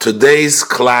Today's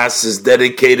class is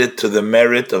dedicated to the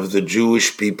merit of the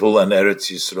Jewish people and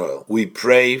Eretz Yisrael. We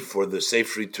pray for the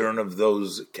safe return of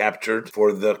those captured,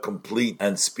 for the complete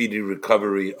and speedy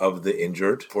recovery of the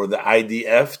injured, for the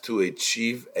IDF to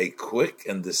achieve a quick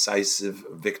and decisive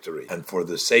victory, and for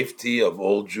the safety of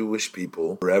all Jewish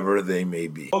people, wherever they may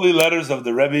be. Holy Letters of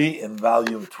the Rebbe in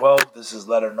Volume 12. This is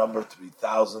letter number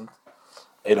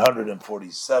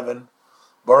 3847.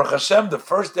 Baruch Hashem, the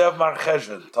first day of Mar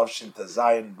Cheshvan, Tavshin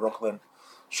Tazayin, Brooklyn,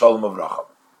 Shalom Avracha.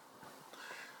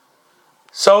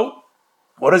 So,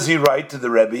 what does he write to the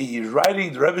Rebbe? He's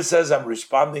writing, the Rebbe says, I'm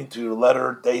responding to your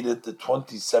letter dated the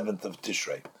 27th of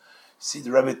Tishrei. See,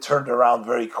 the Rebbe turned around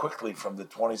very quickly from the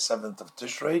 27th of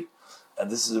Tishrei, and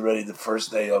this is already the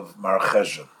first day of Mar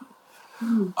Cheshvan.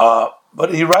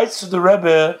 But he writes to the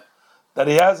Rebbe that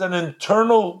he has an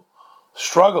internal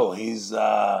struggle. He's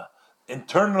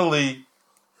internally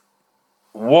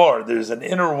war. There's an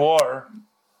inner war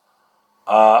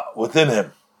within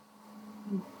him.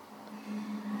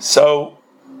 So,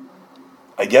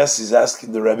 I guess he's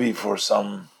asking the Rebbe for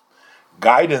some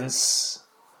guidance.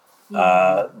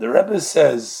 The Rebbe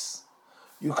says,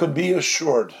 you can be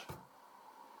assured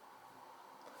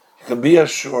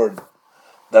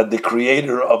that the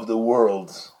creator of the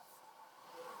world,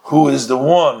 who is the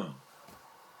one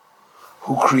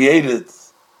who created,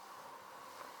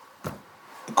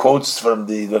 quotes from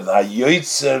the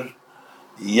Hayotzer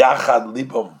Yachad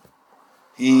Libam.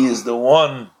 He is the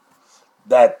one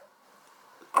that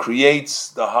creates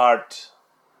the heart,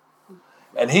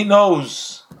 and he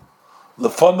knows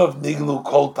Lefon of Niglu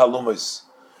Kol Talumis.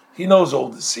 He knows all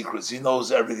the secrets. He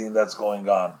knows everything that's going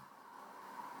on.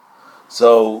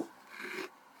 So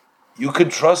you can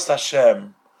trust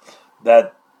Hashem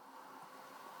that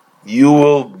you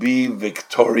will be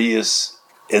victorious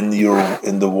in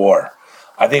the war.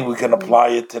 I think we can apply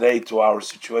it today to our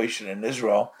situation in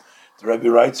Israel. The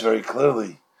Rebbe writes very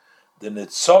clearly, "The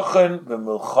nitzochen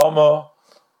v'milchama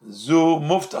zu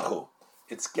muftachu."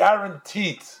 It's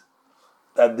guaranteed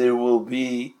that there will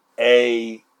be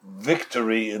a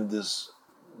victory in this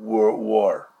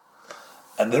war.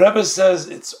 And the Rebbe says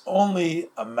it's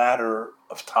only a matter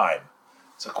of time.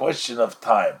 It's a question of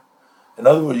time. In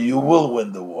other words, you will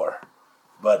win the war.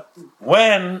 But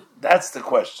when, that's the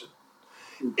question.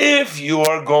 If you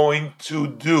are going to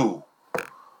do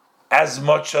as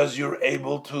much as you're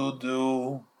able to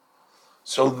do,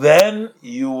 so then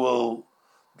you will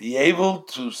be able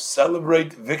to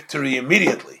celebrate victory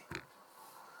immediately.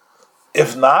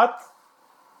 If not,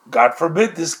 God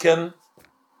forbid, this can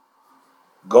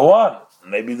go on.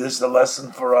 Maybe this is a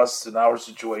lesson for us in our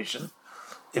situation.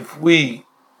 If we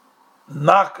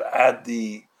knock at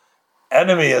the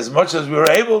enemy as much as we're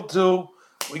able to,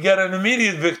 we get an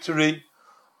immediate victory.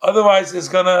 Otherwise, it's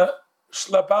going to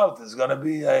schlep out. It's going to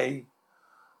be a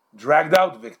dragged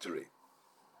out victory.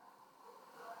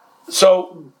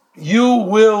 So you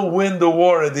will win the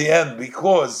war at the end,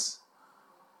 because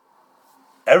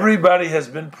everybody has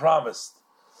been promised,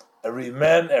 every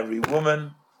man, every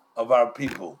woman of our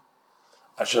people,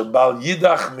 Asher bal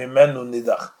yidach mimenu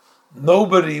nidach.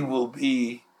 Nobody will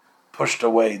be pushed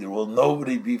away. There will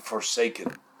nobody be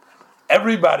forsaken.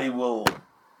 Everybody will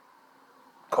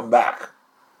come back.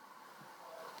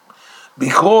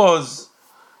 Because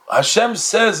Hashem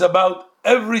says about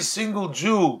every single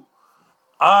Jew,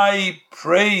 I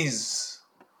praise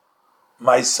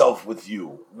myself with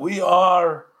you. We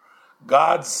are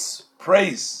God's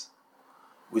praise.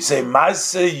 We say,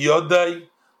 Maaseh Yodai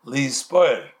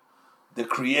Li'ispoer. The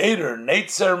Creator,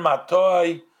 Neitzer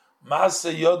Matoi,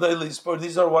 Maaseh Yodai Li'ispoer.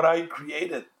 These are what I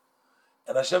created.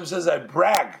 And Hashem says, I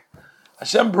brag.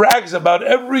 Hashem brags about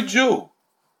every Jew.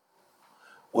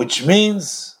 Which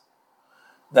means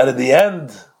that at the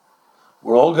end,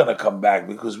 we're all going to come back,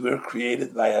 because we're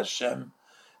created by Hashem,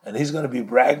 and He's going to be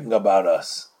bragging about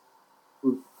us.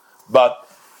 But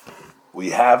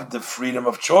we have the freedom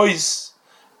of choice.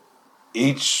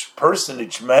 Each person,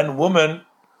 each man, woman,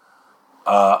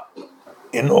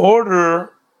 in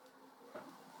order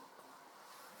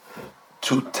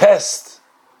to test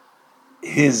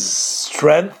his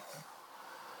strength,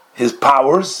 his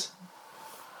powers,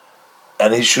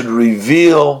 and he should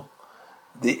reveal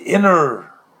the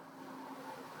inner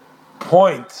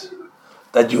point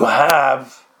that you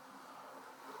have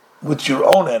with your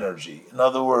own energy. In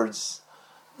other words,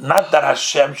 not that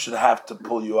Hashem should have to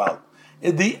pull you out.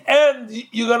 In the end,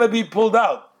 you're going to be pulled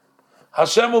out.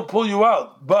 Hashem will pull you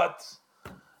out. But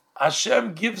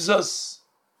Hashem gives us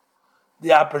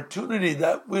the opportunity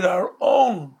that with our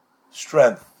own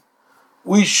strength,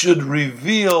 we should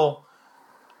reveal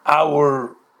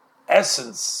our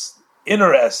essence,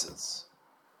 inner essence.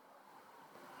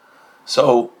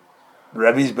 So the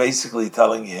Rebbe is basically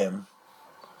telling him,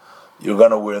 you're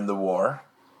going to win the war,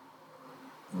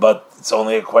 but it's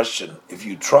only a question. If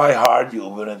you try hard,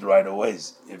 you'll win it right away.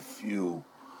 If you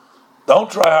don't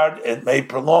try hard, it may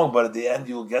prolong, but at the end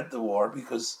you'll get the war,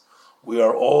 because we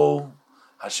are all,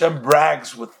 Hashem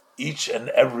brags with each and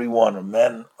every one, of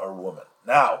men or women.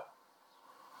 Now,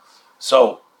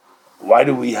 so why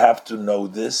do we have to know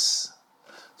this?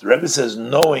 The Rebbe says,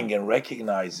 knowing and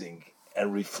recognizing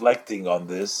and reflecting on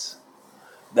this,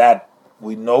 that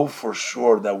we know for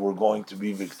sure that we're going to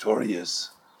be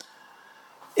victorious.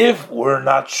 If we're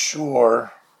not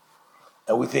sure,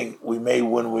 and we think we may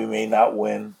win, we may not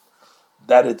win,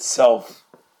 that itself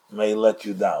may let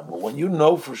you down. But when you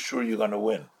know for sure you're going to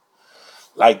win,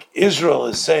 like Israel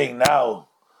is saying now,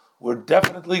 we're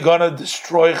definitely going to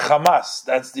destroy Hamas.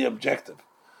 That's the objective.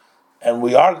 And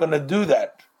we are going to do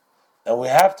that. And we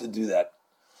have to do that.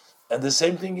 And the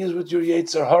same thing is with your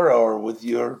Yetzer Hara, or with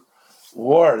your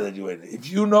war that you win.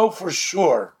 If you know for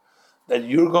sure that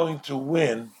you're going to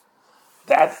win,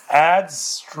 that adds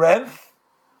strength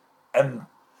and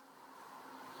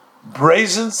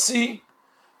brazency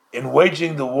in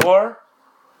waging the war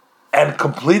and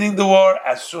completing the war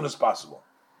as soon as possible.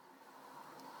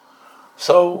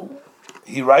 So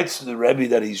he writes to the Rebbe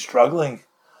that he's struggling,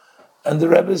 and the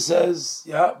Rebbe says,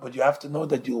 yeah, but you have to know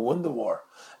that you'll win the war.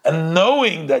 And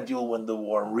knowing that you'll win the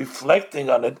war,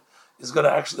 reflecting on it, is going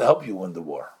to actually help you win the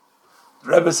war. The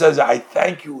Rebbe says, I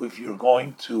thank you if you're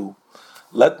going to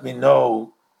let me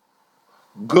know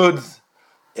good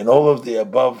in all of the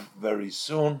above very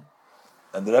soon.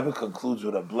 And the Rebbe concludes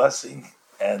with a blessing,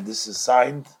 and this is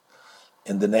signed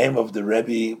in the name of the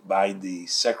Rebbe by the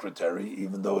secretary,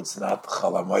 even though it's not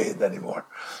Chalamayid anymore,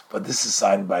 but this is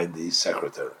signed by the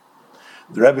secretary.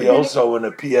 The Rebbe also in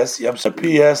a PS,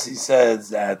 he says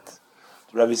that,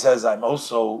 the Rebbe says, I'm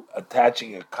also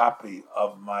attaching a copy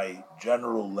of my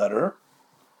general letter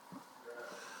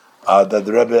that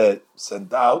the Rebbe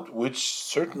sent out, which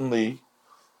certainly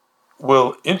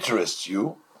will interest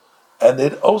you, and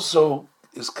it also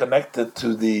is connected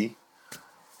to the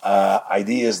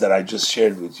ideas that I just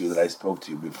shared with you, that I spoke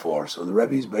to you before. So the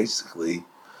Rebbe is basically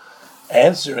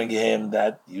answering him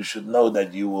that you should know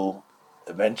that you will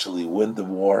eventually win the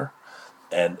war,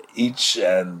 and each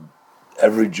and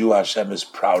every Jew Hashem is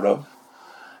proud of,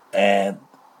 and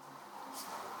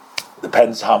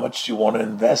depends how much you want to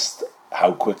invest,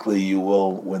 how quickly you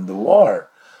will win the war,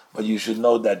 but you should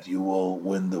know that you will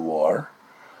win the war.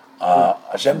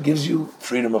 Hashem gives you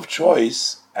freedom of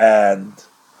choice, and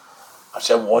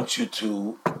Hashem wants you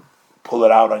to pull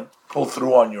it out and pull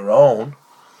through on your own.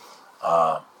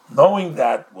 Knowing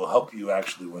that will help you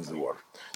actually win the war.